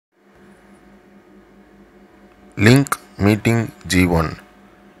Linc Meeting G1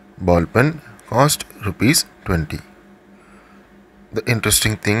 ball pen cost rupees 20. The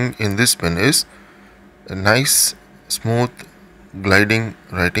interesting thing in this pen is a nice smooth gliding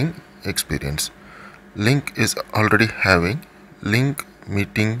writing experience. Linc is already having Linc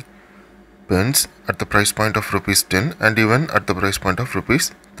Meeting pens at the price point of rupees 10 and even at the price point of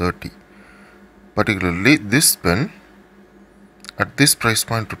rupees 30. Particularly this pen at this price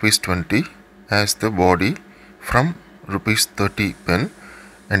point rupees 20 has the body from rupees 30 pen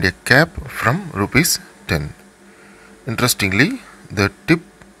and a cap from rupees 10. Interestingly, the tip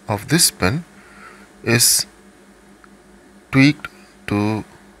of this pen is tweaked to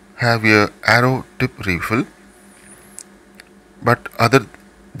have a arrow tip refill, but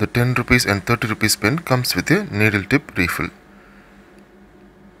the 10 rupees and 30 rupees pen comes with a needle tip refill.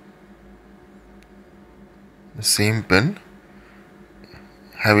 The same pen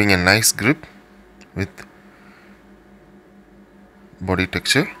having a nice grip with body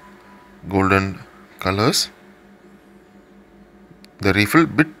texture, golden colors. The refill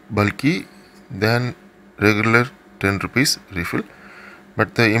bit bulky than regular 10 rupees refill,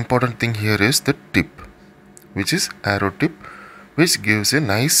 but the important thing here is the tip, which is arrow tip, which gives a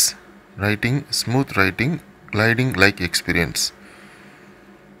nice writing, smooth writing, gliding like experience.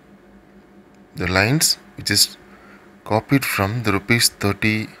 The lines, which is copied from the rupees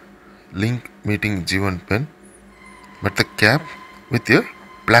 30 Linc Meeting G1 pen, but the cap with a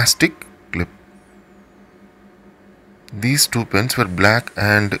plastic clip. These two pens were black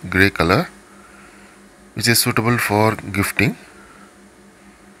and grey color, which is suitable for gifting.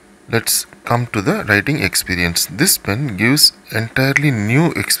 Let's come to the writing experience. This pen gives entirely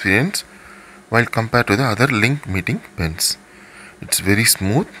new experience while compared to the other Linc Meeting pens. It's very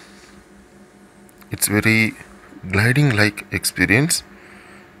smooth. It's very gliding like experience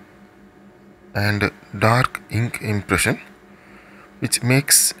and dark ink impression, which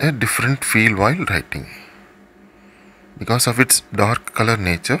makes a different feel while writing. Because of its dark color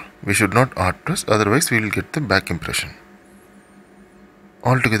nature, we should not art press, otherwise we will get the back impression.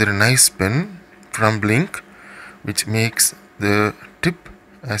 Altogether a nice pen from Linc, which makes the tip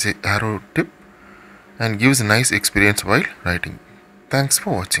as a arrow tip and gives a nice experience while writing. Thanks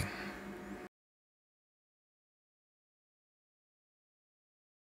for watching.